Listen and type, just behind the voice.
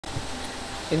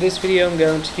In this video, I'm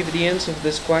going to give you the answer of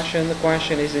this question. The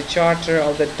question is the charter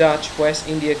of the Dutch West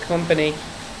India Company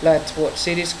led to what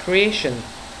city's creation?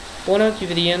 I want to give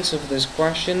you the answer for this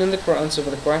question, and the correct answer for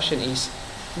the question is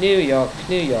New York,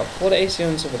 New York. What is the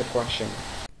answer for the question?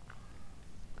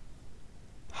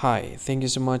 Hi, thank you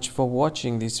so much for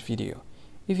watching this video.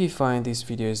 If you find this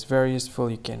video is very useful,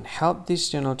 you can help this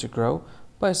channel to grow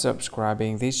by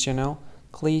subscribing this channel.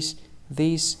 Please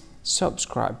this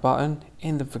subscribe button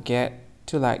and don't forget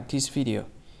to like this video.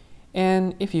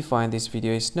 And if you find this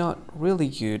video is not really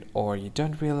good, or you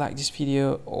don't really like this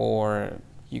video, or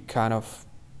you kind of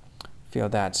feel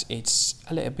that it's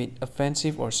a little bit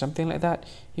offensive or something like that,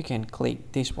 you can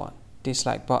click this one,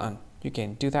 dislike button. You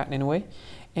can do that anyway.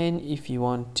 And if you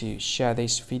want to share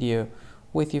this video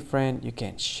with your friend, you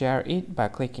can share it by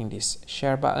clicking this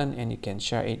share button, and you can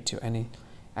share it to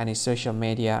any social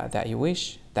media that you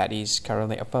wish that is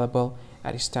currently available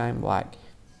at this time, like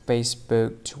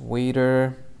Facebook,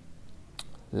 Twitter,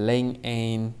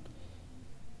 LinkedIn,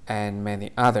 and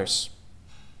many others,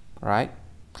 right?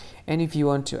 And if you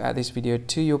want to add this video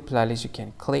to your playlist, you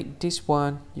can click this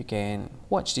one. You can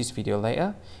watch this video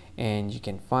later, and you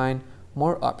can find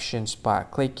more options by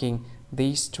clicking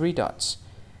these three dots.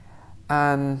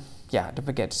 And yeah, don't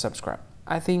forget to subscribe.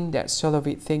 I think that's all of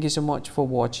it. Thank you so much for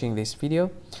watching this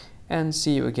video, and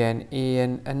see you again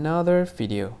in another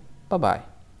video. Bye bye.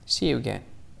 See you again.